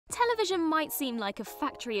Television might seem like a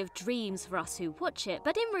factory of dreams for us who watch it,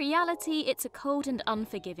 but in reality, it's a cold and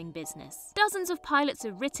unforgiving business. Dozens of pilots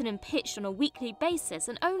are written and pitched on a weekly basis,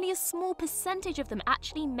 and only a small percentage of them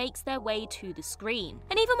actually makes their way to the screen.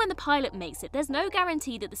 And even when the pilot makes it, there's no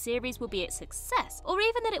guarantee that the series will be a success, or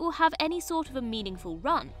even that it will have any sort of a meaningful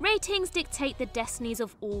run. Ratings dictate the destinies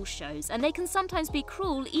of all shows, and they can sometimes be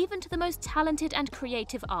cruel even to the most talented and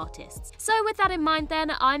creative artists. So with that in mind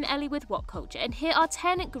then, I'm Ellie with What Culture, and here are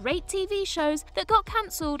 10 great TV shows that got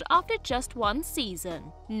cancelled after just one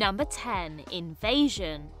season. Number 10.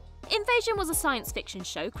 Invasion. Invasion was a science fiction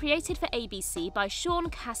show created for ABC by Sean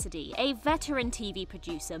Cassidy, a veteran TV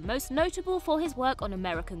producer most notable for his work on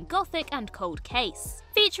American Gothic and Cold Case.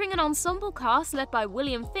 Featuring an ensemble cast led by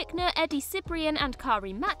William Fichtner, Eddie Cibrian and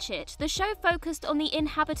Kari Matchett, the show focused on the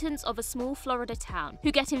inhabitants of a small Florida town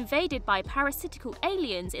who get invaded by parasitical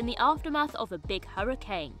aliens in the aftermath of a big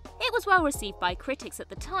hurricane. It was well received by critics at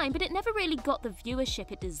the time, but it never really got the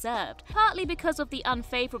viewership it deserved, partly because of the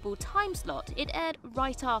unfavourable time slot it aired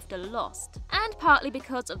right after Lost, and partly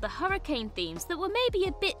because of the hurricane themes that were maybe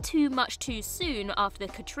a bit too much too soon after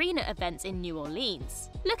the Katrina events in New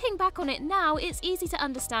Orleans. Looking back on it now, it's easy to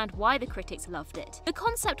understand why the critics loved it. The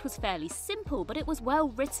concept was fairly simple, but it was well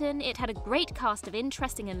written, it had a great cast of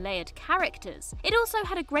interesting and layered characters. It also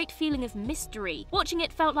had a great feeling of mystery. Watching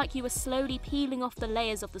it felt like you were slowly peeling off the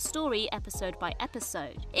layers of the story episode by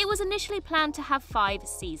episode. It was initially planned to have 5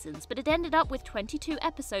 seasons, but it ended up with 22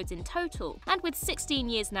 episodes in total, and with 16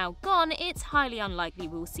 years now gone, it's highly unlikely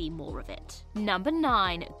we'll see more of it. Number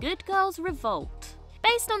 9. Good Girls Revolt.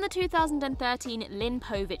 Based on the 2013 Lynn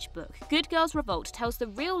Povich book, Good Girls Revolt tells the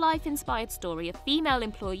real-life inspired story of female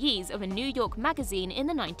employees of a New York magazine in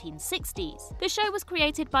the 1960s. The show was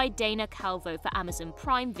created by Dana Calvo for Amazon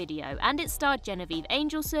Prime Video, and it starred Genevieve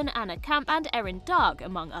Angelson, Anna Camp and Erin Darg,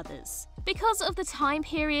 among others. Because of the time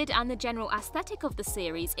period and the general aesthetic of the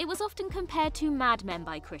series, it was often compared to Mad Men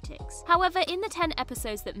by critics. However, in the 10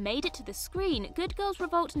 episodes that made it to the screen, Good Girls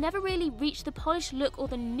Revolt never really reached the polished look or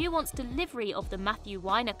the nuanced delivery of the Matthew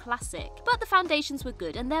Weiner classic. But the foundations were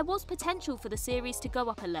good, and there was potential for the series to go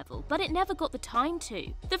up a level, but it never got the time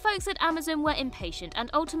to. The folks at Amazon were impatient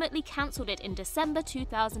and ultimately cancelled it in December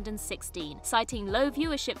 2016, citing low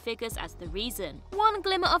viewership figures as the reason. One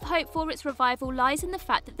glimmer of hope for its revival lies in the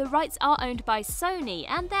fact that the rights are owned by Sony,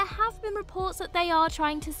 and there have been reports that they are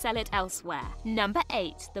trying to sell it elsewhere. Number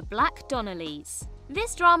 8. The Black Donnellys.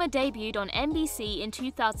 This drama debuted on NBC in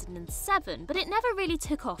 2007, but it never really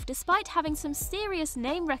took off despite having some serious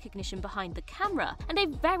name recognition behind the camera and a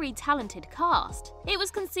very talented cast. It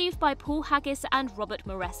was conceived by Paul Haggis and Robert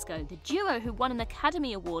Moresco, the duo who won an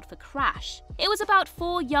Academy Award for Crash. It was about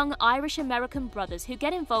 4 young Irish-American brothers who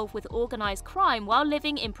get involved with organised crime while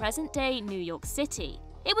living in present-day New York City.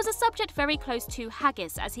 It was a subject very close to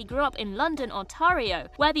Haggis, as he grew up in London, Ontario,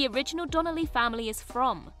 where the original Donnelly family is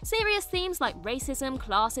from. Serious themes like racism,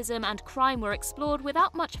 classism and crime were explored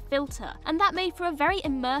without much filter, and that made for a very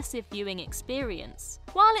immersive viewing experience.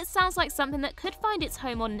 While it sounds like something that could find its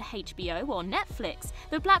home on HBO or Netflix,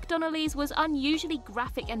 The Black Donnellys was unusually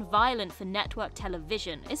graphic and violent for network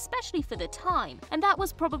television, especially for the time, and that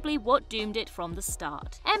was probably what doomed it from the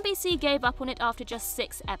start. NBC gave up on it after just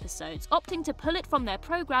 6 episodes, opting to pull it from their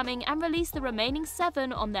programming and release the remaining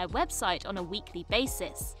 7 on their website on a weekly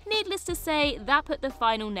basis. Needless to say, that put the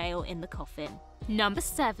final nail in the coffin. Number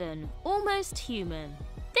 7. Almost Human.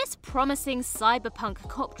 This promising cyberpunk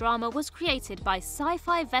cop drama was created by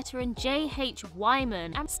sci-fi veteran J.H.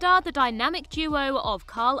 Wyman and starred the dynamic duo of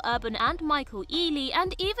Carl Urban and Michael Ealy,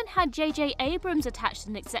 and even had J.J. Abrams attached as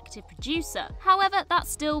an executive producer. However, that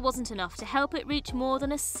still wasn't enough to help it reach more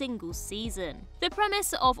than a single season. The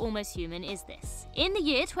premise of Almost Human is this. In the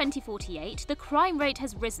year 2048, the crime rate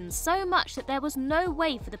has risen so much that there was no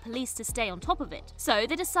way for the police to stay on top of it, so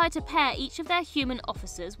they decide to pair each of their human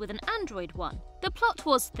officers with an android one. The plot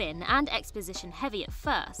was thin and exposition heavy at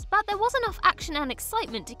first, but there was enough action and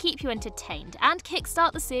excitement to keep you entertained and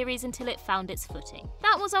kickstart the series until it found its footing.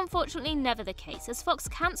 That was unfortunately never the case, as Fox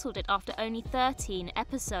cancelled it after only 13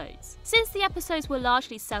 episodes. Since the episodes were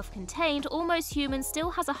largely self-contained, Almost Human still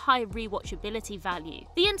has a high rewatchability value.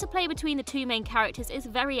 The interplay between the 2 main characters is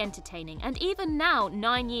very entertaining, and even now,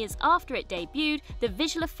 9 years after it debuted, the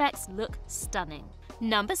visual effects look stunning.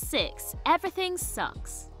 Number 6. Everything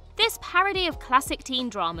Sucks. This parody of classic teen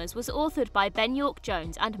dramas was authored by Ben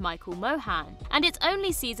York-Jones and Michael Mohan, and its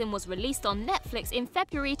only season was released on Netflix in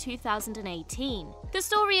February 2018. The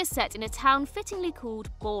story is set in a town fittingly called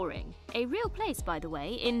Boring. a real place by the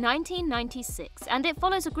way, in 1996, and it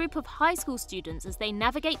follows a group of high school students as they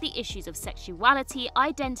navigate the issues of sexuality,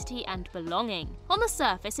 identity, and belonging. On the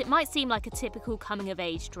surface, it might seem like a typical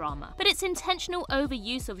coming-of-age drama, but its intentional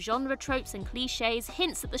overuse of genre tropes and cliches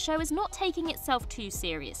hints that the show is not taking itself too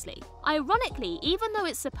seriously. Ironically, even though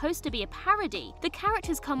it's supposed to be a parody, the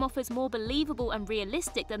characters come off as more believable and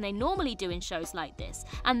realistic than they normally do in shows like this,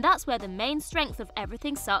 and that's where the main strength of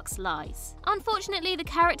Everything Sucks lies. Unfortunately, the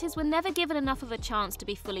characters were never given enough of a chance to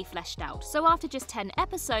be fully fleshed out, so after just 10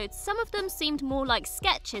 episodes, some of them seemed more like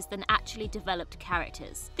sketches than actually developed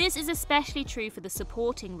characters. This is especially true for the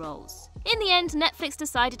supporting roles. In the end, Netflix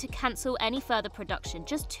decided to cancel any further production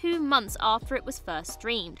just 2 months after it was first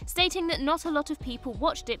streamed, stating that not a lot of people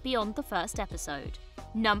watched it beyond the first episode.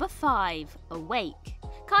 Number 5. Awake.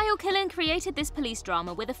 Kyle Killen created this police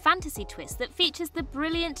drama with a fantasy twist that features the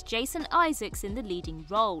brilliant Jason Isaacs in the leading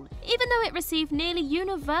role. Even though it received nearly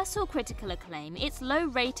universal critical acclaim, its low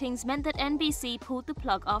ratings meant that NBC pulled the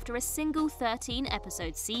plug after a single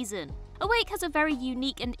 13-episode season. Awake has a very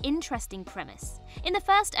unique and interesting premise. In the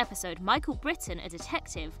first episode, Michael Britton, a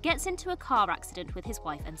detective, gets into a car accident with his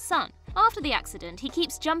wife and son. After the accident, he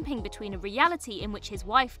keeps jumping between a reality in which his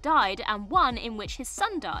wife died and one in which his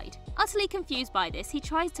son died. Utterly confused by this, he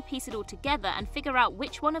tries to piece it all together and figure out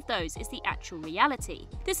which one of those is the actual reality.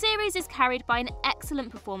 The series is carried by an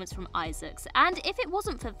excellent performance from Isaacs, and if it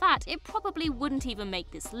wasn't for that, it probably wouldn't even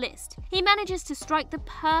make this list. He manages to strike the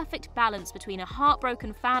perfect balance between a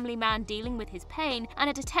heartbroken family man dealing with his pain and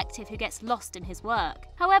a detective who gets lost in his work.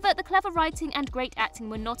 However, the clever writing and great acting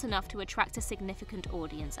were not enough to attract a significant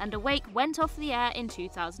audience, and Awake went off the air in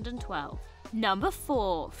 2012. Number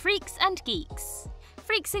 4. Freaks and Geeks.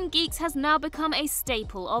 Freaks and Geeks has now become a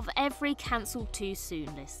staple of every cancelled too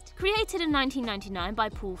soon list. Created in 1999 by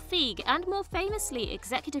Paul Feig and more famously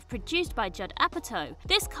executive produced by Judd Apatow,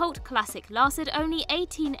 this cult classic lasted only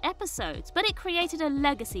 18 episodes, but it created a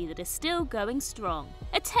legacy that is still going strong.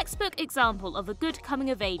 A textbook example of a good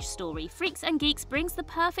coming-of-age story, Freaks and Geeks brings the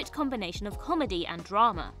perfect combination of comedy and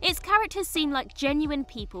drama. Its characters seem like genuine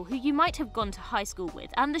people who you might have gone to high school with,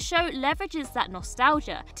 and the show leverages that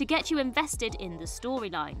nostalgia to get you invested in the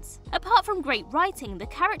storylines. Apart from great writing, the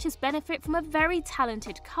characters benefit from a very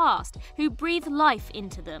talented cast who breathe life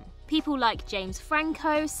into them. People like James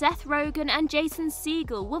Franco, Seth Rogen, and Jason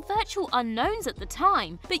Segel were virtual unknowns at the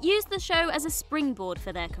time, but used the show as a springboard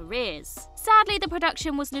for their careers. Sadly, the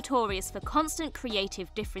production was notorious for constant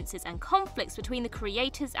creative differences and conflicts between the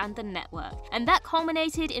creators and the network, and that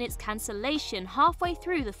culminated in its cancellation halfway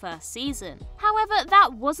through the first season. However,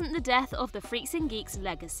 that wasn't the death of the Freaks and Geeks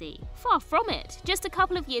legacy. Far from it. Just a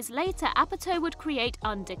couple of years later, Apatow would create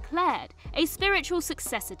Undeclared, a spiritual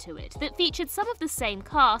successor to it that featured some of the same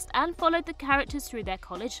cast and followed the characters through their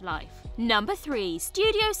college life. Number 3.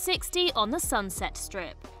 Studio 60 on the Sunset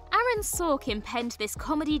Strip. Aaron Sorkin penned this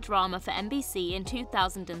comedy drama for NBC in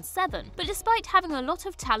 2007, but despite having a lot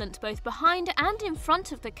of talent both behind and in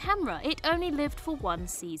front of the camera, it only lived for 1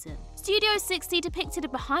 season. Studio 60 depicted a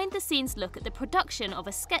behind-the-scenes look at the production of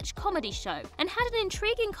a sketch comedy show and had an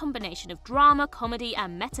intriguing combination of drama, comedy,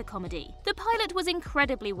 and meta-comedy. The pilot was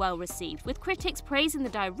incredibly well received, with critics praising the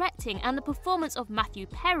directing and the performance of Matthew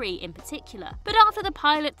Perry in particular. But after the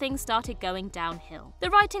pilot, things started going downhill. The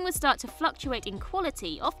writing would start to fluctuate in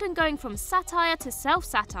quality, often going from satire to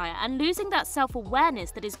self-satire and losing that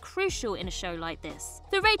self-awareness that is crucial in a show like this.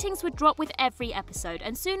 The ratings would drop with every episode,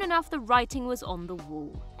 and soon enough the writing was on the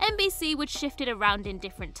wall. NBC would shift it around in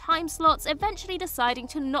different time slots, eventually deciding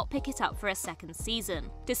to not pick it up for a second season.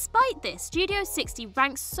 Despite this, Studio 60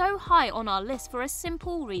 ranks so high on our list for a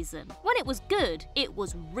simple reason. When it was good, it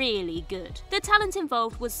was really good. The talent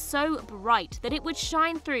involved was so bright that it would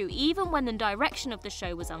shine through even when the direction of the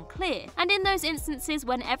show was unclear, and in those instances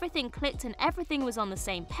when everything clicked and everything was on the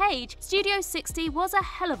same page, Studio 60 was a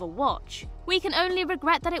hell of a watch. We can only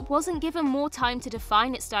regret that it wasn't given more time to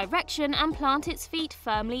define its direction and plant its feet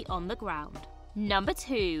firmly on the ground. Number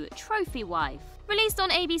 2. Trophy Wife. Released on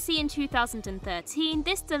ABC in 2013,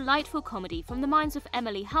 this delightful comedy from the minds of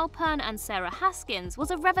Emily Halpern and Sarah Haskins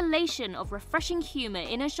was a revelation of refreshing humour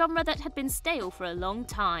in a genre that had been stale for a long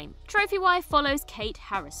time. Trophy Wife follows Kate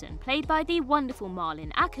Harrison, played by the wonderful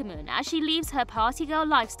Marlene Ackerman, as she leaves her party girl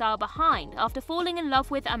lifestyle behind after falling in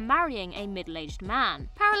love with and marrying a middle-aged man.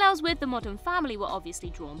 Parallels with The Modern Family were obviously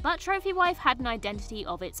drawn, but Trophy Wife had an identity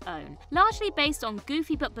of its own, largely based on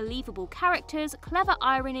goofy but believable characters, clever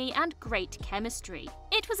irony, and great chemistry. history.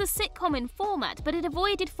 It was a sitcom in format, but it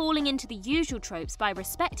avoided falling into the usual tropes by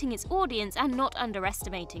respecting its audience and not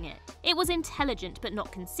underestimating it. It was intelligent but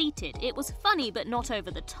not conceited. It was funny but not over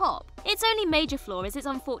the top. Its only major flaw is its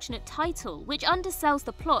unfortunate title, which undersells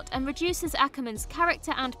the plot and reduces Ackerman's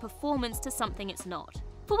character and performance to something it's not.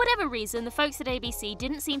 For whatever reason, the folks at ABC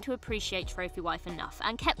didn't seem to appreciate Trophy Wife enough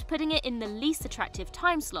and kept putting it in the least attractive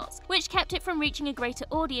time slots, which kept it from reaching a greater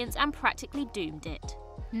audience and practically doomed it.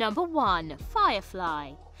 Number 1.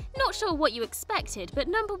 Firefly. Not sure what you expected, but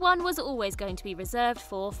number 1 was always going to be reserved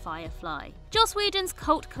for Firefly. Joss Whedon's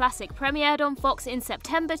cult classic premiered on Fox in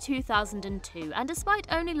September 2002, and despite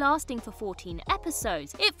only lasting for 14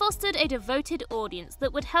 episodes, it fostered a devoted audience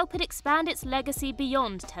that would help it expand its legacy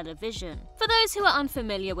beyond television. For those who are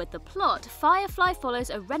unfamiliar with the plot, Firefly follows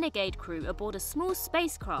a renegade crew aboard a small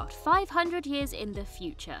spacecraft 500 years in the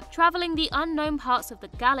future, traveling the unknown parts of the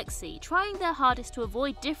galaxy, trying their hardest to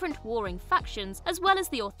avoid different warring factions as well as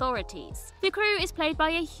the authorities. The crew is played by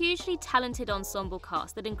a hugely talented ensemble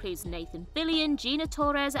cast that includes Nathan Fillion, Gina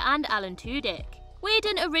Torres, and Alan Tudyk.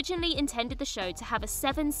 Whedon originally intended the show to have a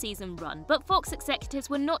 7-season run, but Fox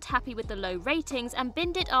executives were not happy with the low ratings and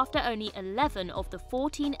binned it after only 11 of the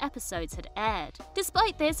 14 episodes had aired.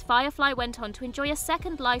 Despite this, Firefly went on to enjoy a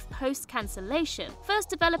second life post-cancellation,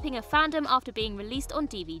 first developing a fandom after being released on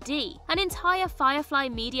DVD. An entire Firefly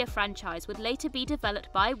media franchise would later be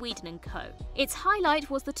developed by Whedon & Co. Its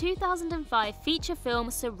highlight was the 2005 feature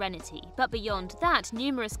film Serenity, but beyond that,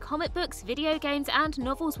 numerous comic books, video games, and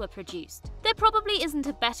novels were produced. There probably isn't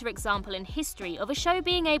a better example in history of a show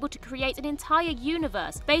being able to create an entire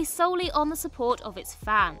universe based solely on the support of its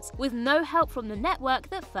fans, with no help from the network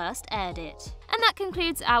that first aired it. And that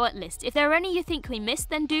concludes our list. If there are any you think we missed,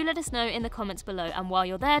 then do let us know in the comments below, and while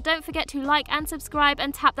you're there, don't forget to like and subscribe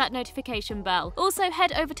and tap that notification bell. Also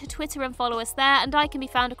head over to Twitter and follow us there, and I can be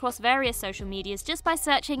found across various social medias just by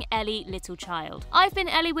searching Ellie Littlechild. I've been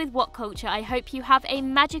Ellie with What Culture. I hope you have a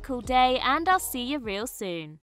magical day, and I'll see you real soon.